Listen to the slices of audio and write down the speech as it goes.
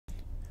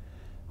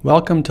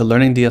Welcome to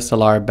Learning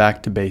DSLR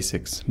Back to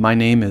Basics. My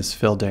name is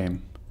Phil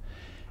Dame.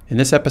 In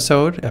this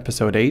episode,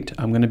 episode 8,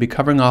 I'm going to be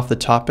covering off the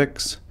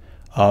topics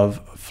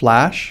of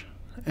flash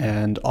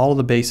and all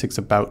the basics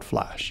about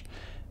flash.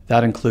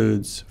 That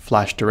includes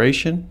flash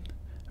duration,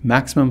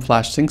 maximum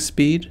flash sync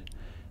speed,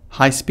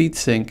 high speed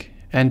sync,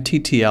 and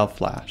TTL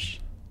flash.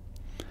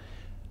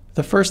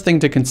 The first thing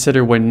to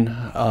consider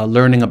when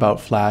learning about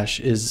flash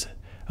is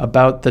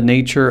about the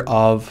nature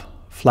of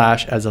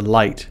flash as a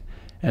light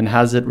and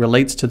as it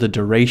relates to the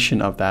duration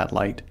of that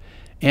light.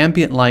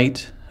 Ambient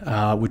light,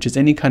 which is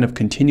any kind of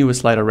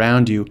continuous light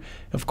around you,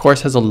 of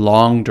course has a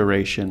long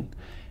duration.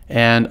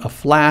 And a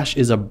flash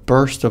is a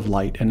burst of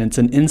light, and it's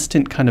an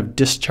instant kind of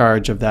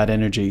discharge of that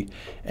energy.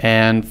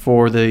 And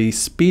for the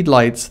speed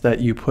lights that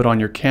you put on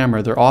your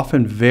camera, they're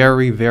often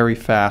very, very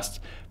fast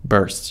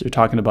bursts. You're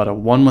talking about a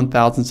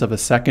 1/1000th of a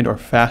second or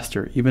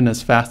faster, even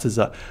as fast as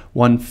a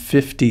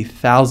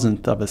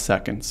 1/50,000th of a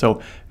second.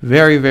 So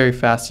very, very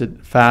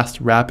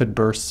fast, rapid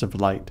bursts of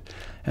light.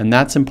 And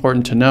that's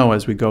important to know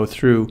as we go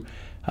through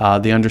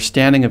the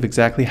understanding of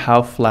exactly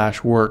how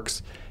flash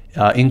works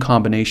in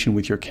combination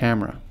with your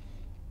camera.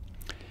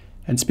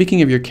 And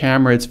speaking of your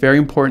camera, it's very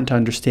important to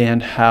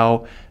understand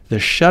how the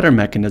shutter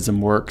mechanism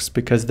works,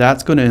 because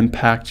that's going to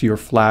impact your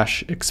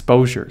flash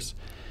exposures.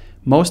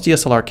 Most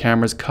DSLR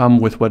cameras come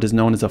with what is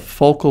known as a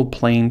focal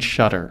plane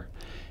shutter.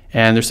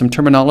 And there's some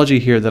terminology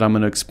here that I'm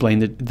going to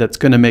explain that's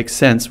going to make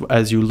sense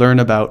as you learn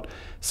about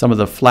some of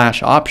the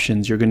flash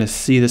options. You're going to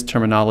see this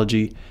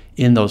terminology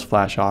in those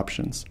flash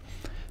options.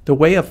 The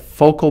way a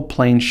focal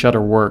plane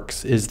shutter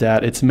works is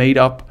that it's made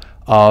up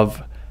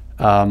of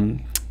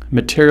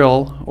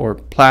material or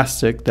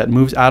plastic that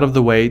moves out of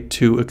the way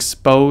to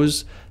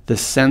expose the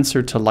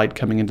sensor to light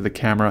coming into the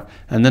camera,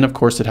 and then of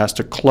course it has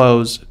to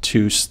close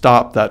to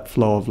stop that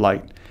flow of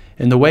light.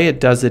 And the way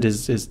it does it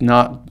is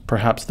not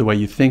perhaps the way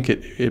you think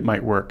it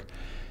might work.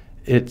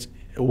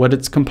 What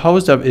it's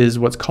composed of is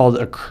what's called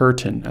a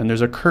curtain, and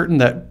there's a curtain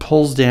that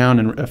pulls down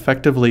and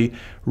effectively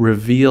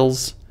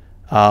reveals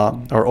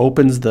or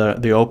opens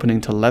the opening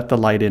to let the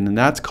light in, and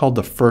that's called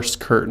the first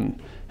curtain,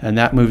 and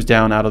that moves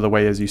down out of the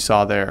way as you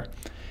saw there.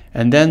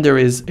 And then there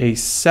is a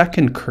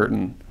second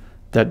curtain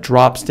that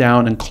drops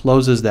down and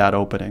closes that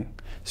opening.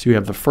 So you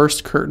have the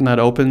first curtain that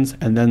opens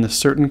and then the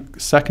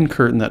second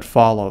curtain that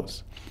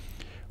follows.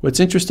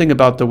 What's interesting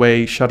about the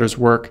way shutters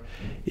work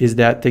is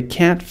that they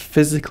can't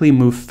physically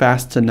move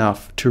fast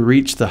enough to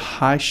reach the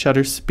high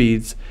shutter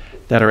speeds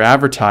that are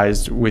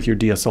advertised with your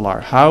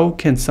DSLR. How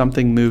can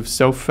something move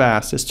so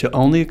fast as to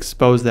only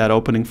expose that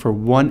opening for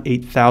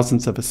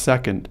 1/8000th of a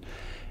second?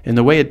 And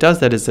the way it does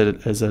that is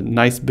a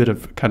nice bit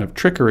of kind of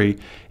trickery,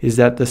 is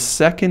that the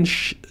second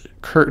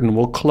curtain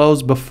will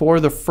close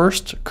before the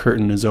first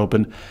curtain is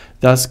open,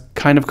 thus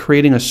kind of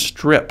creating a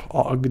strip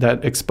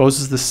that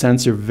exposes the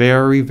sensor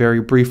very, very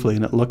briefly,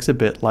 and it looks a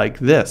bit like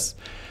this.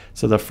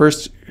 So the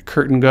first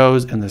curtain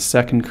goes and the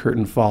second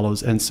curtain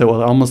follows, and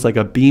so almost like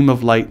a beam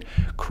of light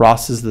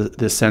crosses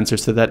the sensor,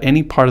 so that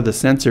any part of the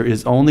sensor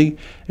is only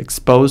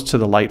exposed to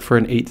the light for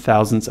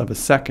 1/8000th of a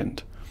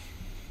second.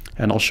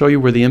 And I'll show you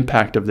where the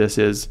impact of this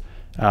is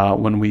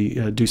when we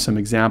do some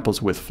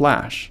examples with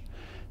flash.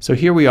 So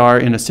here we are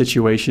in a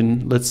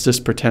situation, let's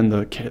just pretend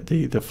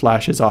the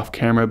flash is off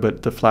camera,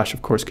 but the flash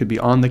of course could be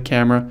on the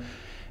camera.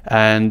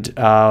 And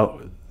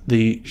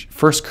the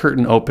first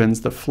curtain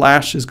opens, the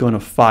flash is going to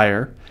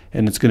fire,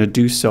 and it's going to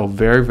do so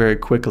very, very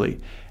quickly.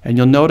 And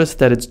you'll notice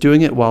that it's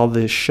doing it while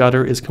the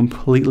shutter is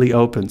completely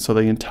open. So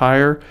the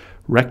entire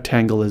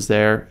rectangle is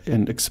there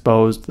and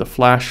exposed. The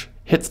flash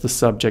hits the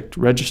subject,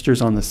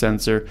 registers on the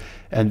sensor,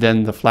 and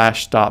then the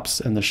flash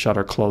stops and the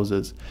shutter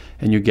closes,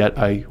 and you get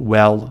a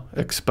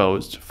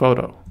well-exposed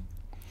photo.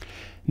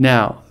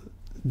 Now,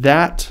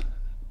 that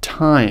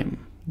time,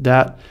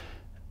 that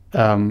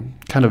kind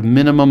of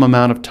minimum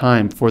amount of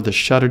time for the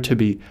shutter to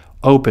be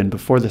open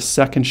before the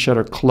second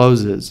shutter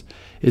closes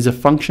is a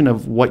function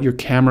of what your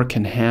camera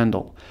can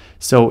handle.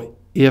 So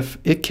if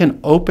it can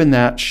open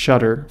that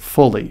shutter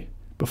fully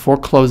before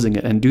closing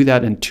it and do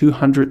that in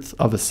 2/100th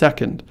of a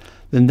second,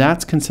 then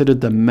that's considered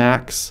the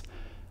max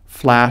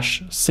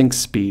flash sync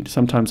speed,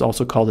 sometimes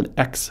also called an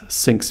X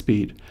sync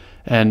speed.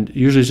 And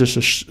usually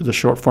just the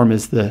short form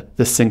is the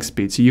sync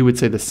speed. So you would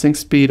say the sync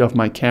speed of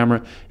my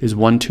camera is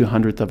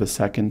 1/200th of a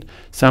second.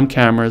 Some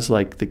cameras,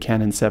 like the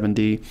Canon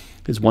 7D,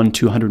 is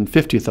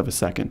 1/250th of a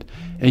second.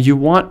 And you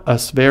want a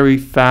very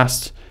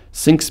fast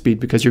sync speed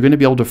because you're going to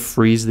be able to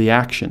freeze the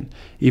action.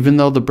 Even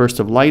though the burst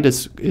of light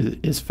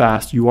is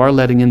fast, you are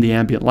letting in the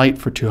ambient light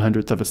for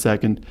 2/100th of a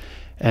second.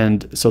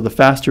 And so the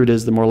faster it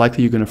is, the more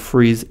likely you're going to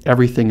freeze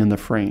everything in the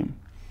frame.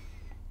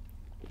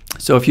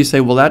 So if you say,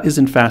 well, that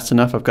isn't fast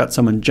enough, I've got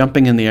someone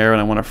jumping in the air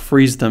and I want to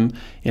freeze them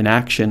in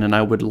action, and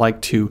I would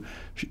like to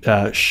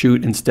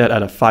shoot instead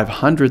at a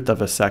 5/100th of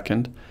a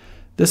second,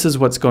 this is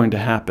what's going to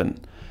happen.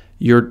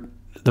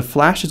 The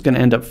flash is going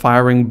to end up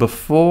firing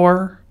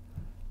before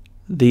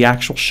the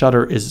actual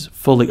shutter is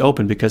fully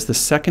open, because the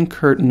second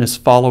curtain is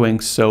following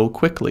so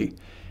quickly.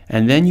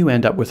 And then you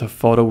end up with a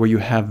photo where you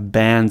have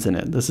bands in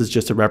it. This is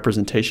just a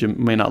representation. It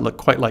may not look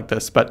quite like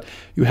this, but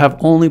you have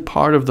only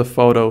part of the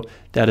photo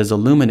that is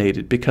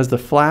illuminated because the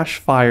flash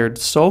fired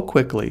so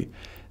quickly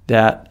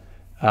that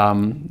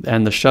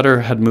and the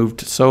shutter had moved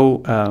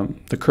so,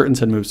 the curtains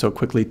had moved so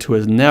quickly to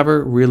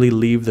never really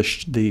leave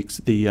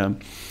the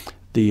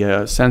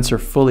sensor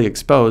fully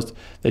exposed,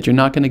 that you're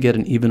not going to get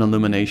an even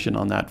illumination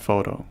on that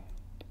photo.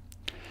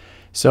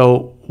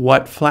 So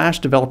what flash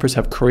developers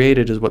have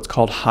created is what's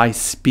called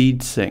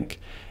high-speed sync,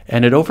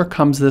 and it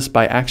overcomes this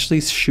by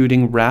actually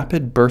shooting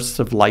rapid bursts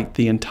of light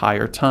the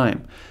entire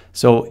time.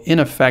 So in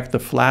effect, the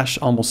flash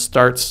almost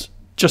starts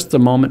just the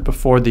moment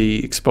before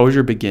the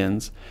exposure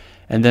begins,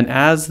 and then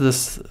as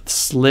this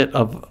slit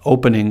of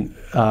opening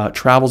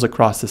travels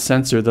across the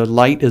sensor, the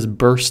light is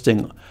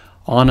bursting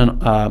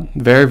on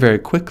very, very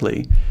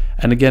quickly.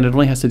 And again, it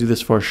only has to do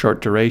this for a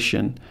short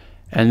duration.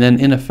 And then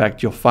in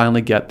effect, you'll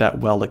finally get that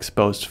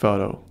well-exposed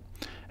photo.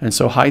 And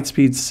so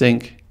high-speed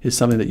sync is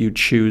something that you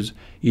choose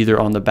either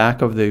on the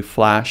back of the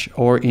flash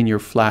or in your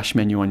flash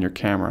menu on your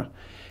camera.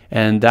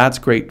 And that's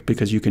great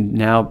because you can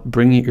now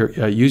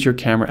use your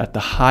camera at the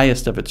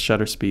highest of its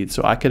shutter speed.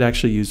 So I could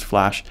actually use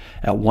flash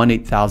at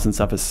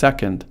 1/8,000th of a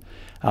second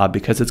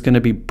because it's going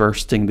to be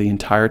bursting the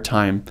entire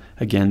time,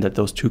 again, that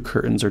those two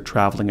curtains are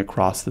traveling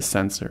across the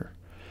sensor.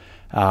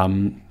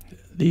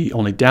 The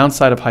only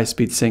downside of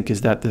high-speed sync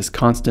is that this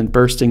constant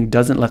bursting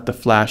doesn't let the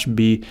flash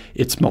be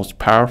its most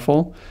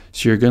powerful,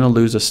 so you're going to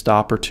lose a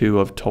stop or two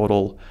of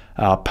total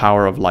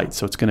power of light.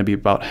 So it's going to be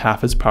about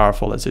half as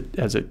powerful as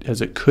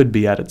it could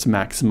be at its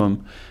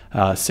maximum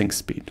sync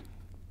speed.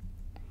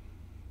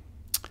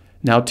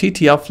 Now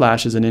TTL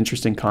flash is an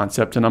interesting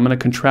concept, and I'm going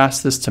to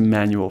contrast this to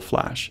manual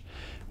flash.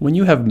 When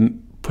you have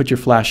put your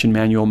flash in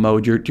manual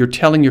mode, you're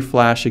telling your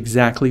flash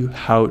exactly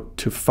how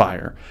to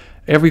fire.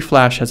 Every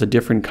flash has a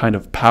different kind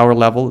of power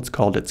level. It's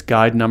called its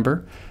guide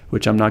number,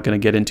 which I'm not going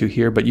to get into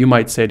here, but you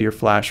might say to your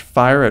flash,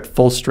 fire at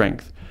full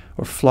strength,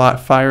 or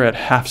fire at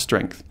half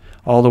strength,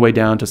 all the way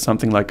down to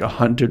something like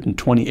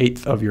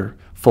 128th of your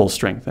full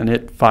strength. And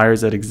it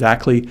fires at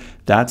exactly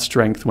that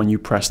strength when you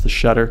press the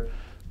shutter,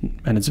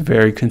 and it's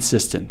very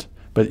consistent.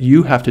 But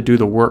you have to do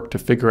the work to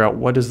figure out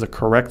what is the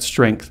correct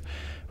strength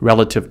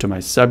relative to my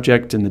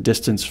subject and the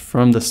distance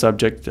from the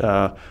subject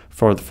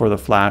for the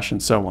flash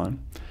and so on.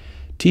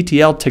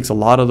 TTL takes a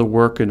lot of the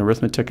work and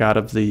arithmetic out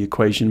of the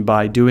equation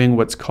by doing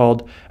what's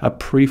called a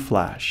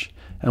pre-flash.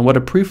 And what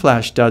a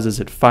pre-flash does is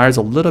it fires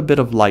a little bit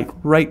of light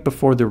right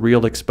before the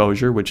real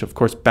exposure, which of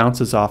course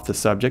bounces off the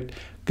subject,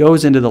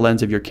 goes into the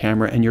lens of your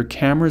camera, and your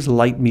camera's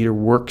light meter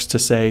works to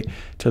say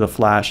to the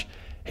flash,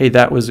 hey,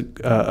 that was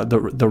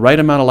the right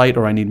amount of light,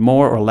 or I need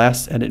more or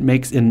less, and it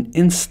makes an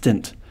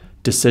instant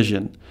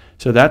decision.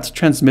 So that's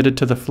transmitted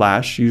to the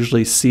flash,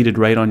 usually seated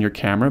right on your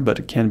camera, but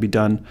it can be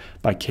done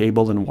by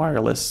cable and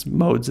wireless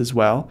modes as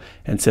well,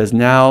 and says,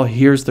 now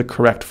here's the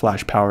correct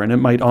flash power. And it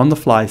might on the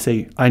fly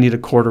say, I need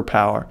 1/4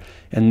 power,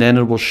 and then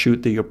it will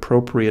shoot the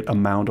appropriate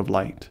amount of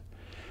light.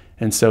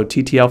 And so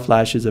TTL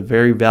flash is a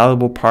very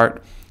valuable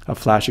part of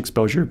flash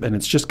exposure, and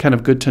it's just kind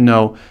of good to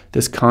know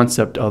this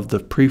concept of the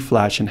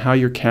pre-flash and how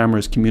your camera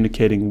is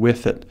communicating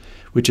with it,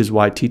 which is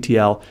why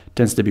TTL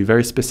tends to be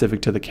very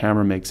specific to the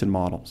camera makes and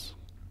models.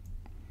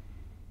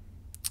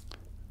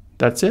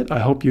 That's it. I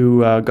hope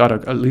you got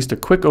at least a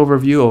quick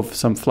overview of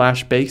some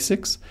flash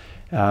basics.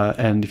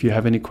 And if you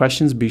have any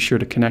questions, be sure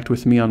to connect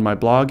with me on my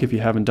blog if you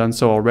haven't done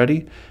so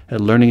already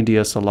at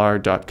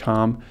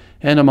learningdslr.com.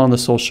 And I'm on the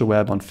social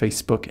web on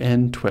Facebook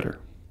and Twitter.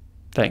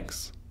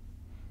 Thanks.